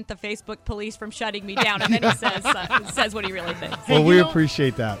prevent the Facebook police from shutting me down." And then he says what he really thinks. Well, we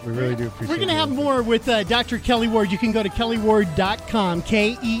appreciate that. We really do appreciate it. We're going to have more with Dr. Kelly Ward. You can go to KellyWard.com,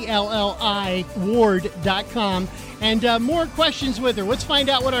 KELLI Ward.com, and more questions with her. Let's find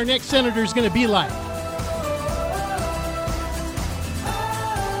out what our next senator is going to be like.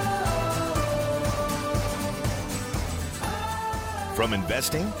 From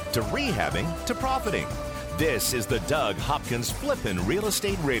investing to rehabbing to profiting. This is the Doug Hopkins Flippin' Real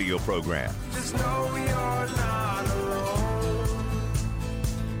Estate Radio Program. Just know you're not alone,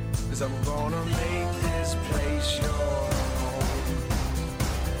 'cause I'm gonna make this place your home.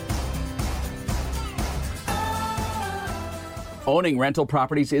 Owning rental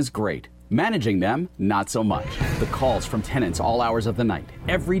properties is great. Managing them, not so much. The calls from tenants all hours of the night,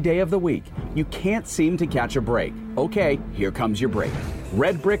 every day of the week. You can't seem to catch a break. Okay, here comes your break.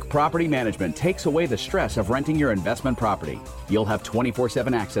 Red Brick Property Management takes away the stress of renting your investment property. You'll have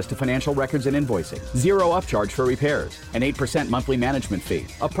 24/7 access to financial records and invoicing, 0 upcharge for repairs, an 8% monthly management fee,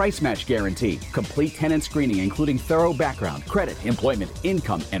 a price match guarantee, complete tenant screening including thorough background, credit, employment,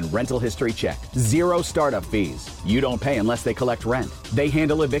 income, and rental history check, 0 startup fees. You don't pay unless they collect rent. They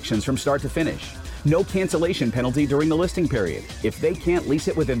handle evictions from start to finish. No cancellation penalty during the listing period. If they can't lease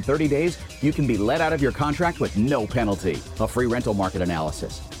it within 30 days, you can be let out of your contract with no penalty. A free rental market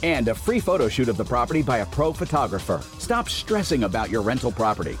analysis. And a free photo shoot of the property by a pro photographer. Stop stressing about your rental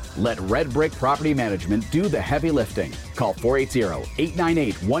property. Let Red Brick Property Management do the heavy lifting. Call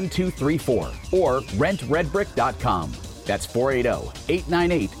 480-898-1234 or rentredbrick.com. That's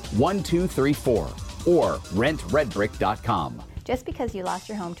 480-898-1234 or rentredbrick.com. Just because you lost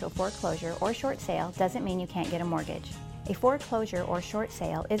your home to a foreclosure or short sale doesn't mean you can't get a mortgage. A foreclosure or short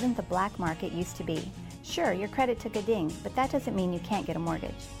sale isn't the black market used to be. Sure, your credit took a ding, but that doesn't mean you can't get a mortgage.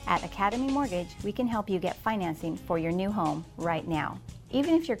 At Academy Mortgage, we can help you get financing for your new home right now.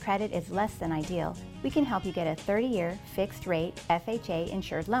 Even if your credit is less than ideal, we can help you get a 30-year fixed-rate FHA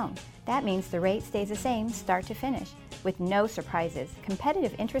insured loan. That means the rate stays the same start to finish, with no surprises,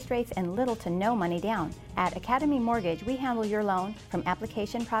 competitive interest rates, and little to no money down. At Academy Mortgage, we handle your loan from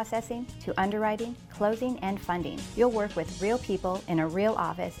application processing to underwriting, closing, and funding. You'll work with real people in a real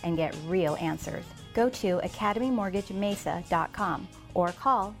office and get real answers. Go to academymortgagemesa.com or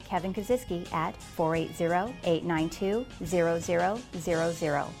call Kevin Kaziski at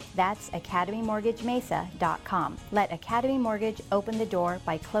 480-892-0000. That's academymortgagemesa.com. Let Academy Mortgage open the door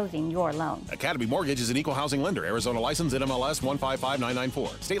by closing your loan. Academy Mortgage is an equal housing lender. Arizona license NMLS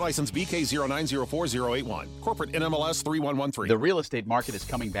 155994. State license BK0904081. Corporate NMLS 3113. The real estate market is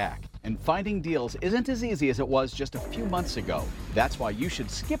coming back, and finding deals isn't as easy as it was just a few months ago. That's why you should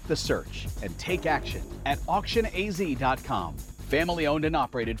skip the search and take action at AuctionAZ.com. Family owned and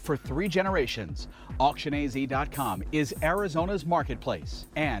operated for 3 generations, AuctionAZ.com is Arizona's marketplace,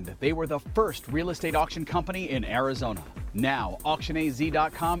 and they were the first real estate auction company in Arizona. Now,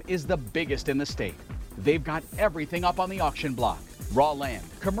 AuctionAZ.com is the biggest in the state. They've got everything up on the auction block: raw land,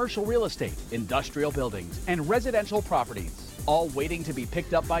 commercial real estate, industrial buildings, and residential properties, all waiting to be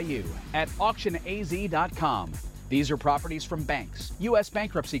picked up by you at AuctionAZ.com. These are properties from banks, U.S.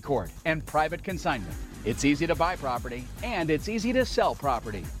 bankruptcy court, and private consignment. It's easy to buy property, and it's easy to sell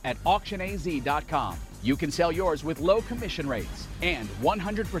property at AuctionAZ.com. You can sell yours with low commission rates, and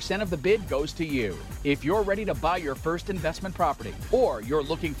 100% of the bid goes to you. If you're ready to buy your first investment property, or you're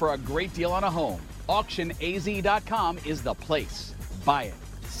looking for a great deal on a home, AuctionAZ.com is the place. Buy it,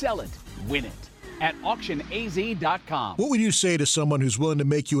 sell it, win it at AuctionAZ.com. What would you say to someone who's willing to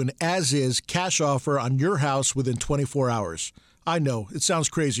make you an as-is cash offer on your house within 24 hours? I know, it sounds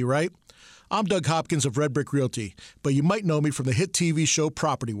crazy, right? I'm Doug Hopkins of Red Brick Realty, but you might know me from the hit TV show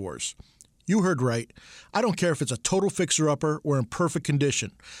Property Wars. You heard right. I don't care if it's a total fixer-upper or in perfect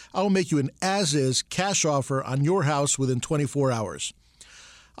condition. I will make you an as-is cash offer on your house within 24 hours.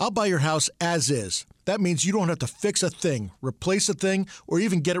 I'll buy your house as is. That means you don't have to fix a thing, replace a thing, or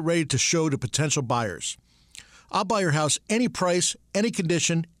even get it ready to show to potential buyers. I'll buy your house any price, any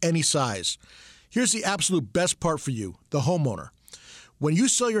condition, any size. Here's the absolute best part for you, the homeowner. When you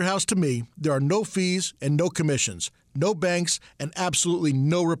sell your house to me, there are no fees and no commissions, no banks, and absolutely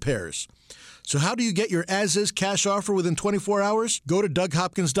no repairs. So how do you get your as-is cash offer within 24 hours? Go to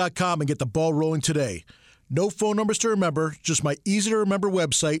DougHopkins.com and get the ball rolling today. No phone numbers to remember, just my easy-to-remember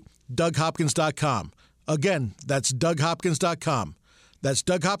website, DougHopkins.com. Again, that's DougHopkins.com. That's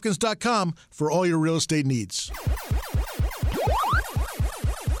DougHopkins.com for all your real estate needs.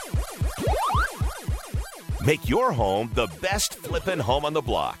 Make your home the best flippin' home on the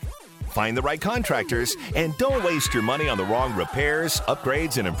block. Find the right contractors and don't waste your money on the wrong repairs,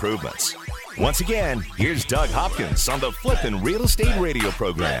 upgrades, and improvements. Once again, here's Doug Hopkins on the Flippin' Real Estate Radio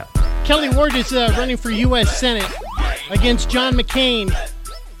program. Kelly Ward is running for U.S. Senate against John McCain.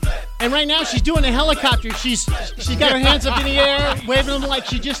 And right now she's doing a helicopter. She's got her hands up in the air, waving them like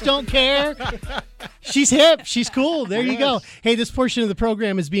she just don't care. She's hip. She's cool. There you go. Hey, this portion of the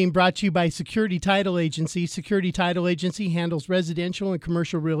program is being brought to you by Security Title Agency. Security Title Agency handles residential and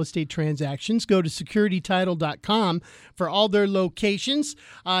commercial real estate transactions. Go to securitytitle.com for all their locations.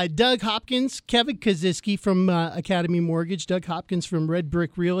 Doug Hopkins, Kevin Kaziski from Academy Mortgage, Doug Hopkins from Red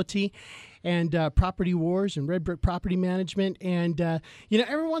Brick Realty, and Property Wars and Red Brick Property Management. And,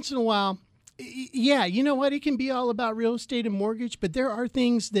 every once in a while, yeah, you know what? It can be all about real estate and mortgage, but there are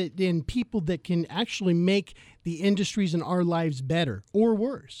things that in people that can actually make the industries in our lives better or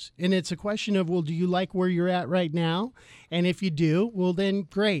worse. And it's a question of, well, do you like where you're at right now? And if you do, well, then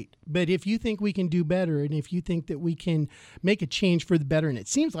great. But if you think we can do better and if you think that we can make a change for the better, and it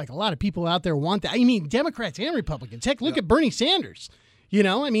seems like a lot of people out there want that. I mean, Democrats and Republicans. Heck, look at Bernie Sanders. You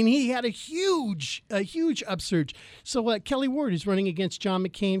know, I mean, he had a huge upsurge. So Kelly Ward is running against John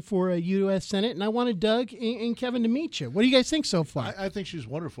McCain for a U.S. Senate, and I wanted Doug and Kevin to meet you. What do you guys think so far? I think she's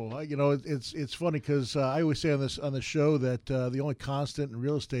wonderful. It's funny because I always say on the show that the only constant in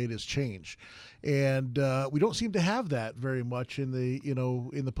real estate is change, and we don't seem to have that very much in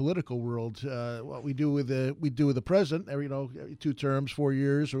the political world. What we do with the president, every 2 terms, 4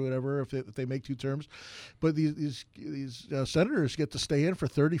 years or whatever, if they make 2 terms, but these senators get to stay in for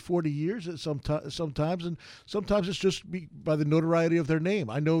 30, 40 years sometimes, and sometimes it's just by the notoriety of their name.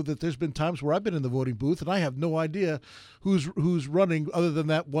 I know that there's been times where I've been in the voting booth and I have no idea who's running other than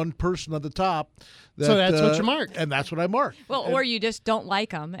that one person at the top. So that's what you mark. And that's what I mark. Well, or you just don't like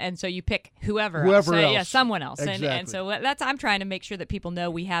them, and so you pick whoever else. Yeah, someone else. Exactly. And so I'm trying to make sure that people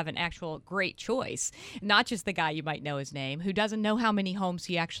know we have an actual great choice, not just the guy you might know his name, who doesn't know how many homes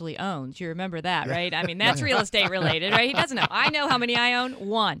he actually owns. You remember that, right? I mean, that's real estate related, right? He doesn't know. I know how many I I own?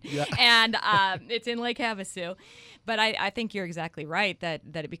 One. And it's in Lake Havasu. But I think you're exactly right that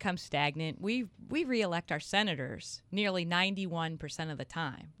it becomes stagnant. We reelect our senators nearly 91% of the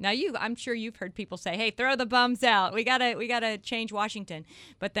time. Now, I'm sure you've heard people say, "Hey, throw the bums out. We gotta change Washington,"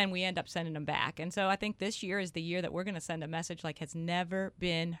 but then we end up sending them back. And so I think this year is the year that we're going to send a message like has never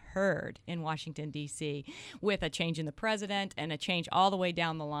been heard in Washington D.C. with a change in the president and a change all the way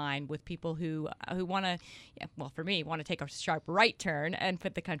down the line with people who want to, for me, want to take a sharp right turn and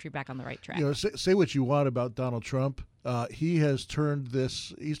put the country back on the right track. Say what you want about Donald Trump. He has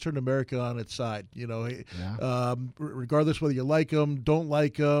he's turned America on its side. Regardless whether you like him, don't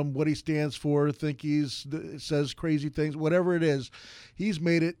like him, what he stands for, think says crazy things, whatever it is, he's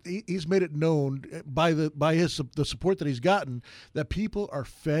made it known by the support that he's gotten that people are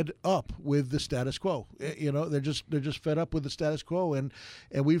fed up with the status quo. They're just fed up with the status quo, and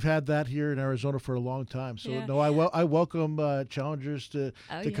we've had that here in Arizona for a long time. So I welcome challengers to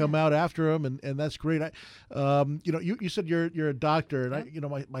come out after him, and that's great. You said you're a doctor,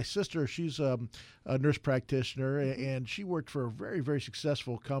 and my sister, she's a nurse practitioner, and she worked for a very, very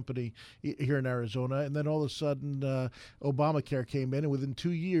successful company here in Arizona. And then all of a sudden, Obamacare came in, and within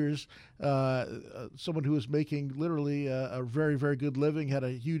 2 years, someone who was making literally a very, very good living, had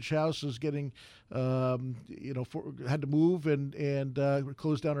a huge house, was getting, had to move and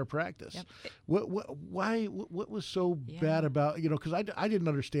close down her practice. Yep. What was so bad about because I didn't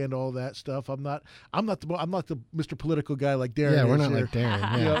understand all that stuff. I'm not the Mr. Political guy like Darren. Yeah, we're is not here. like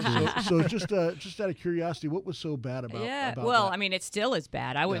Darren. So just out of curiosity, what was so bad about? Well, that? I mean, it still is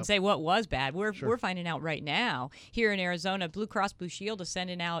bad. I wouldn't say what was bad. We're finding out right now here in Arizona. Blue Cross Blue Shield is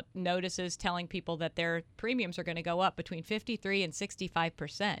sending out notices telling people that their premiums are going to go up between 53 and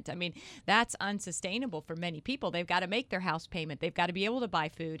 65%. I mean, that's unsustainable for many people. They've got to make their house payment. They've got to be able to buy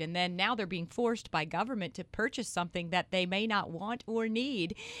food, and then now they're being forced by government to purchase something that they may not want or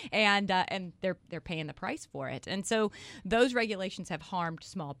need, and they're paying the price for it. And so those regulations have harmed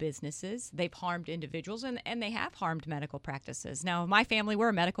small businesses. They've harmed individuals, and they have harmed medical practices. Now, my family, we're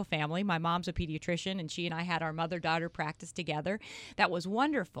a medical family. My mom's a pediatrician, and she and I had our mother-daughter practice together. That was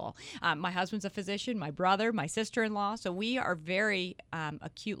wonderful. My husband's a physician, my brother, my sister-in-law, so we are very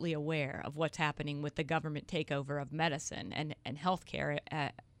acutely aware of what's happening with the government takeover of medicine and healthcare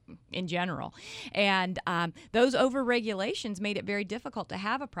in general. And those over-regulations made it very difficult to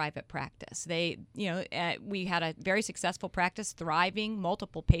have a private practice. We had a very successful practice, thriving,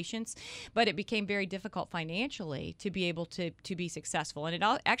 multiple patients, but it became very difficult financially to be able to be successful. And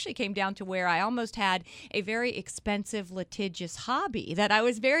it actually came down to where I almost had a very expensive, litigious hobby that I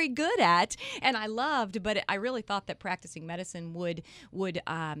was very good at and I loved, but I really thought that practicing medicine would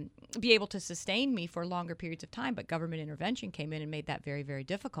be able to sustain me for longer periods of time, but government intervention came in and made that very, very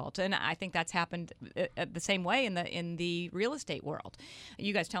difficult. And I think that's happened the same way in the real estate world.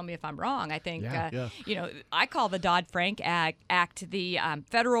 You guys tell me if I'm wrong. I think I call the Dodd-Frank Act the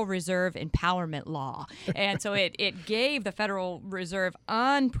Federal Reserve Empowerment Law, and so it gave the Federal Reserve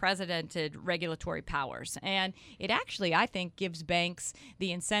unprecedented regulatory powers, and it actually, I think, gives banks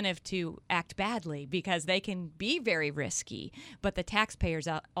the incentive to act badly because they can be very risky, but the taxpayers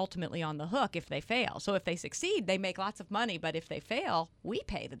are ultimately on the hook if they fail. So if they succeed, they make lots of money, but if they fail, we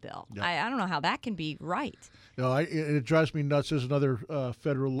pay the bill. Yep. I don't know how that can be right. No, it drives me nuts. There's another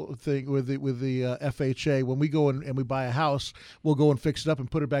federal thing with the FHA. When we go and we buy a house, we'll go and fix it up and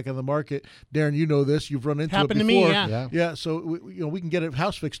put it back on the market. Darren, you know this. You've run into Happened it before. to me, yeah. So we can get a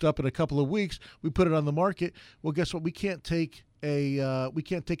house fixed up in a couple of weeks. We put it on the market. Well, guess what? We can't take an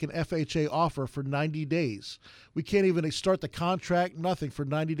FHA offer for 90 days. We can't even start the contract, nothing for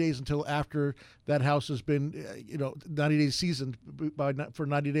 90 days until after that house has been, 90 days seasoned for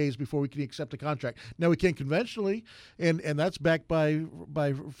 90 days before we can accept a contract. Now we can conventionally, and that's backed by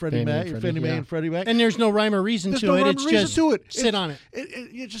Fannie Mae and Freddie Mac. And there's no rhyme or reason to it. It's just sit on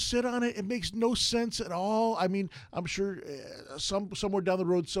it. You just sit on it. It makes no sense at all. I mean, I'm sure somewhere down the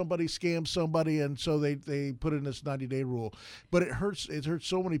road somebody scams somebody, and so they put in this 90-day rule. But it hurts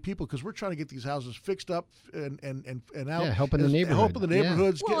so many people because we're trying to get these houses fixed up and out. Yeah, helping the neighborhood. Helping the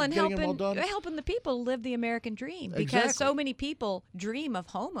neighborhoods, and getting them all done. Helping the people live the American dream because so many people dream of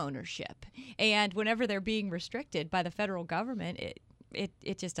home ownership. And whenever they're being restricted by the federal government,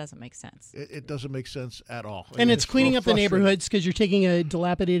 it just doesn't make sense. It doesn't make sense at all. And it's cleaning up the neighborhoods because you're taking a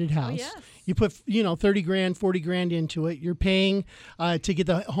dilapidated house. Yes. You put, $30 grand, $40 grand into it. You're paying to get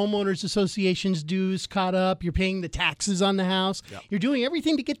the homeowners association's dues caught up. You're paying the taxes on the house. Yep. You're doing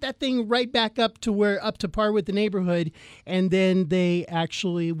everything to get that thing right back up to par with the neighborhood, and then they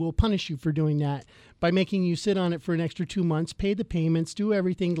actually will punish you for doing that. by making you sit on it for an extra 2 months, pay the payments, do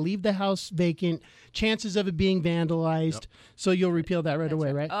everything, leave the house vacant, chances of it being vandalized. So you'll repeal that right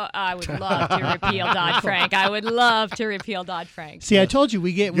away, right? Oh, I would love to repeal Dodd-Frank. I would love to repeal Dodd-Frank. See, I told you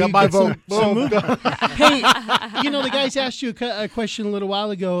we get my vote. some movement. Hey, the guys asked you a question a little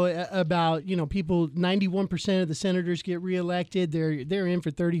while ago about, people, 91% of the senators get reelected. They're in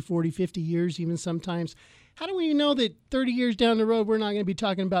for 30, 40, 50 years even sometimes. How do we know that 30 years down the road we're not going to be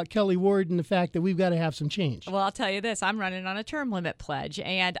talking about Kelly Ward and the fact that we've got to have some change? Well, I'll tell you this. I'm running on a term limit pledge,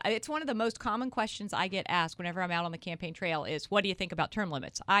 and it's one of the most common questions I get asked whenever I'm out on the campaign trail is, what do you think about term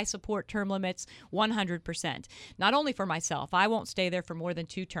limits? I support term limits 100%. Not only for myself. I won't stay there for more than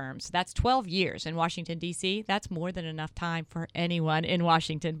 2 terms. That's 12 years in Washington, D.C. That's more than enough time for anyone in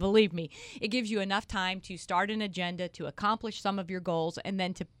Washington. Believe me, it gives you enough time to start an agenda, to accomplish some of your goals, and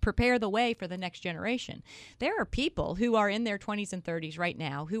then to prepare the way for the next generation. There are people who are in their 20s and 30s right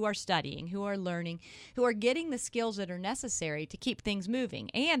now who are studying, who are learning, who are getting the skills that are necessary to keep things moving.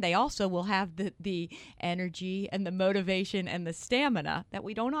 And they also will have the energy and the motivation and the stamina that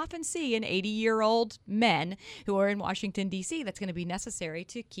we don't often see in 80-year-old men who are in Washington, D.C. that's going to be necessary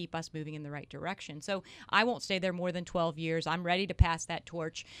to keep us moving in the right direction. So I won't stay there more than 12 years. I'm ready to pass that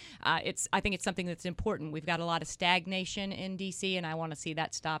torch. I think it's something that's important. We've got a lot of stagnation in D.C., and I want to see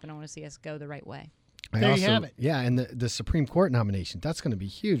that stop, and I want to see us go the right way. There you have it. Yeah, and the Supreme Court nomination, that's going to be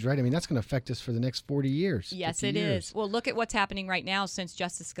huge, right? I mean, that's going to affect us for the next 40 years. Yes, it is. Well, look at what's happening right now since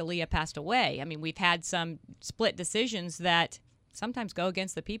Justice Scalia passed away. I mean, we've had some split decisions that sometimes go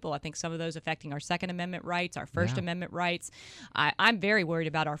against the people. I think some of those affecting our Second Amendment rights, our First Amendment rights. I'm very worried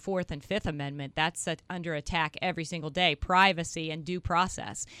about our Fourth and Fifth Amendment. That's under attack every single day. Privacy and due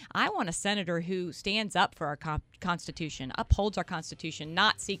process. I want a senator who stands up for our Constitution, upholds our Constitution,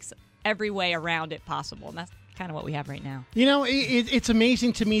 not seeks every way around it possible. And that's kind of what we have right now. It's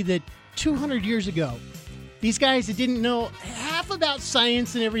amazing to me that 200 years ago, these guys that didn't know half about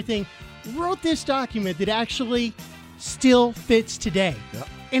science and everything wrote this document that actually still fits today. Yep.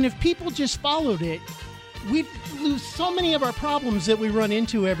 And if people just followed it, we'd lose so many of our problems that we run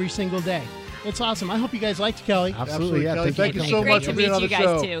into every single day. It's awesome. I hope you guys liked Kelly. Absolutely. Yeah, Kelly. Thank you so Great much to for being meet on you the guys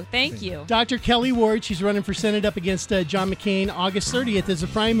show. too. Thank you. Dr. Kelly Ward, she's running for Senate up against John McCain. August 30th is a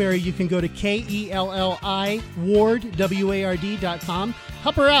primary. You can go to KELLI-WARD, WARD.com.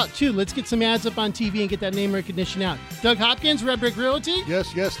 Help her out, too. Let's get some ads up on TV and get that name recognition out. Doug Hopkins, Red Brick Realty.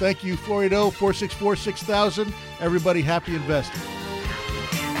 Yes. Thank you. 480-464-6000. Everybody happy investing.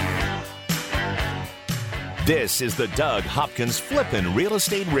 This is the Doug Hopkins Flippin' Real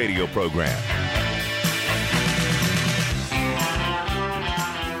Estate Radio Program.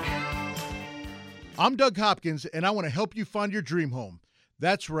 I'm Doug Hopkins, and I want to help you find your dream home.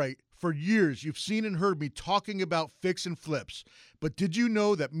 That's right. For years, you've seen and heard me talking about fix and flips. But did you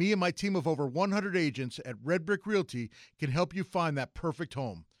know that me and my team of over 100 agents at Red Brick Realty can help you find that perfect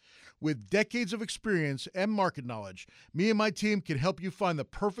home? With decades of experience and market knowledge, me and my team can help you find the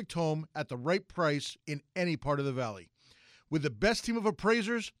perfect home at the right price in any part of the valley. With the best team of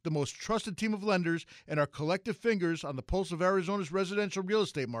appraisers, the most trusted team of lenders, and our collective fingers on the pulse of Arizona's residential real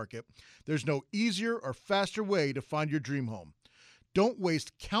estate market, there's no easier or faster way to find your dream home. Don't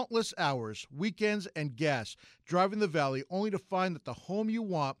waste countless hours, weekends, and gas driving the valley only to find that the home you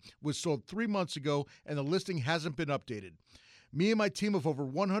want was sold 3 months ago and the listing hasn't been updated. Me and my team of over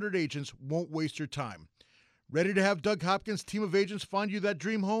 100 agents won't waste your time. Ready to have Doug Hopkins' team of agents find you that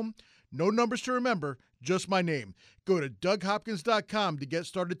dream home? No numbers to remember, just my name. Go to DougHopkins.com to get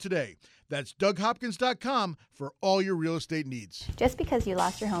started today. That's DougHopkins.com for all your real estate needs. Just because you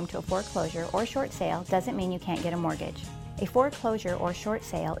lost your home to a foreclosure or short sale doesn't mean you can't get a mortgage. A foreclosure or short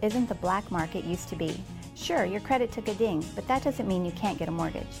sale isn't the black market used to be. Sure, your credit took a ding, but that doesn't mean you can't get a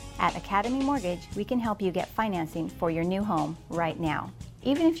mortgage. At Academy Mortgage, we can help you get financing for your new home right now.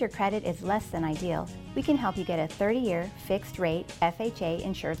 Even if your credit is less than ideal, we can help you get a 30-year fixed-rate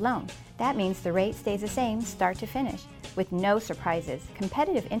FHA-insured loan. That means the rate stays the same start to finish, with no surprises,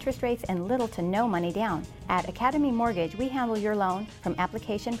 competitive interest rates, and little to no money down. At Academy Mortgage, we handle your loan from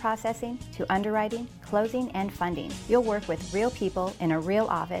application processing to underwriting, closing, and funding. You'll work with real people in a real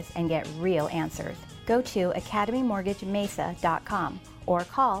office and get real answers. Go to academymortgagemesa.com or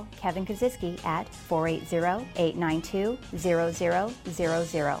call Kevin Kaziski at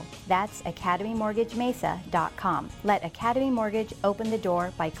 480-892-0000. That's academymortgagemesa.com. Let Academy Mortgage open the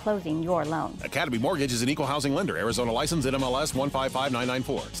door by closing your loan. Academy Mortgage is an equal housing lender. Arizona license NMLS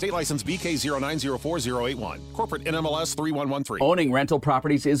 155994. State license BK0904081. Corporate NMLS 3113. Owning rental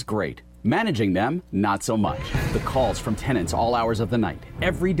properties is great. Managing them, not so much. The calls from tenants all hours of the night,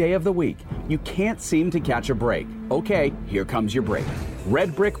 every day of the week. You can't seem to catch a break. Okay, here comes your break.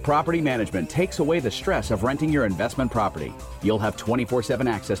 Red Brick Property Management takes away the stress of renting your investment property. You'll have 24/7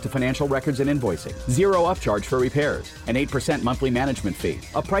 access to financial records and invoicing, 0 upcharge for repairs, an 8% monthly management fee,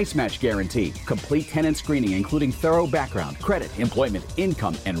 a price match guarantee, complete tenant screening including thorough background, credit, employment,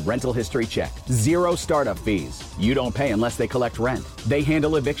 income, and rental history check, 0 startup fees. You don't pay unless they collect rent. They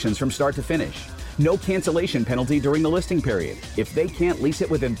handle evictions from start to finish. No cancellation penalty during the listing period. If they can't lease it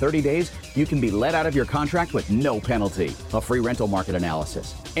within 30 days, you can be let out of your contract with no penalty. A free rental market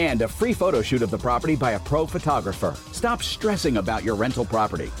analysis. And a free photo shoot of the property by a pro photographer. Stop stressing about your rental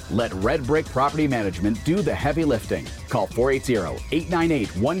property. Let Red Brick Property Management do the heavy lifting. Call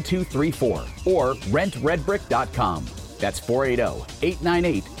 480-898-1234 or rentredbrick.com. That's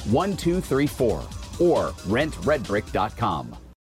 480-898-1234 or rentredbrick.com.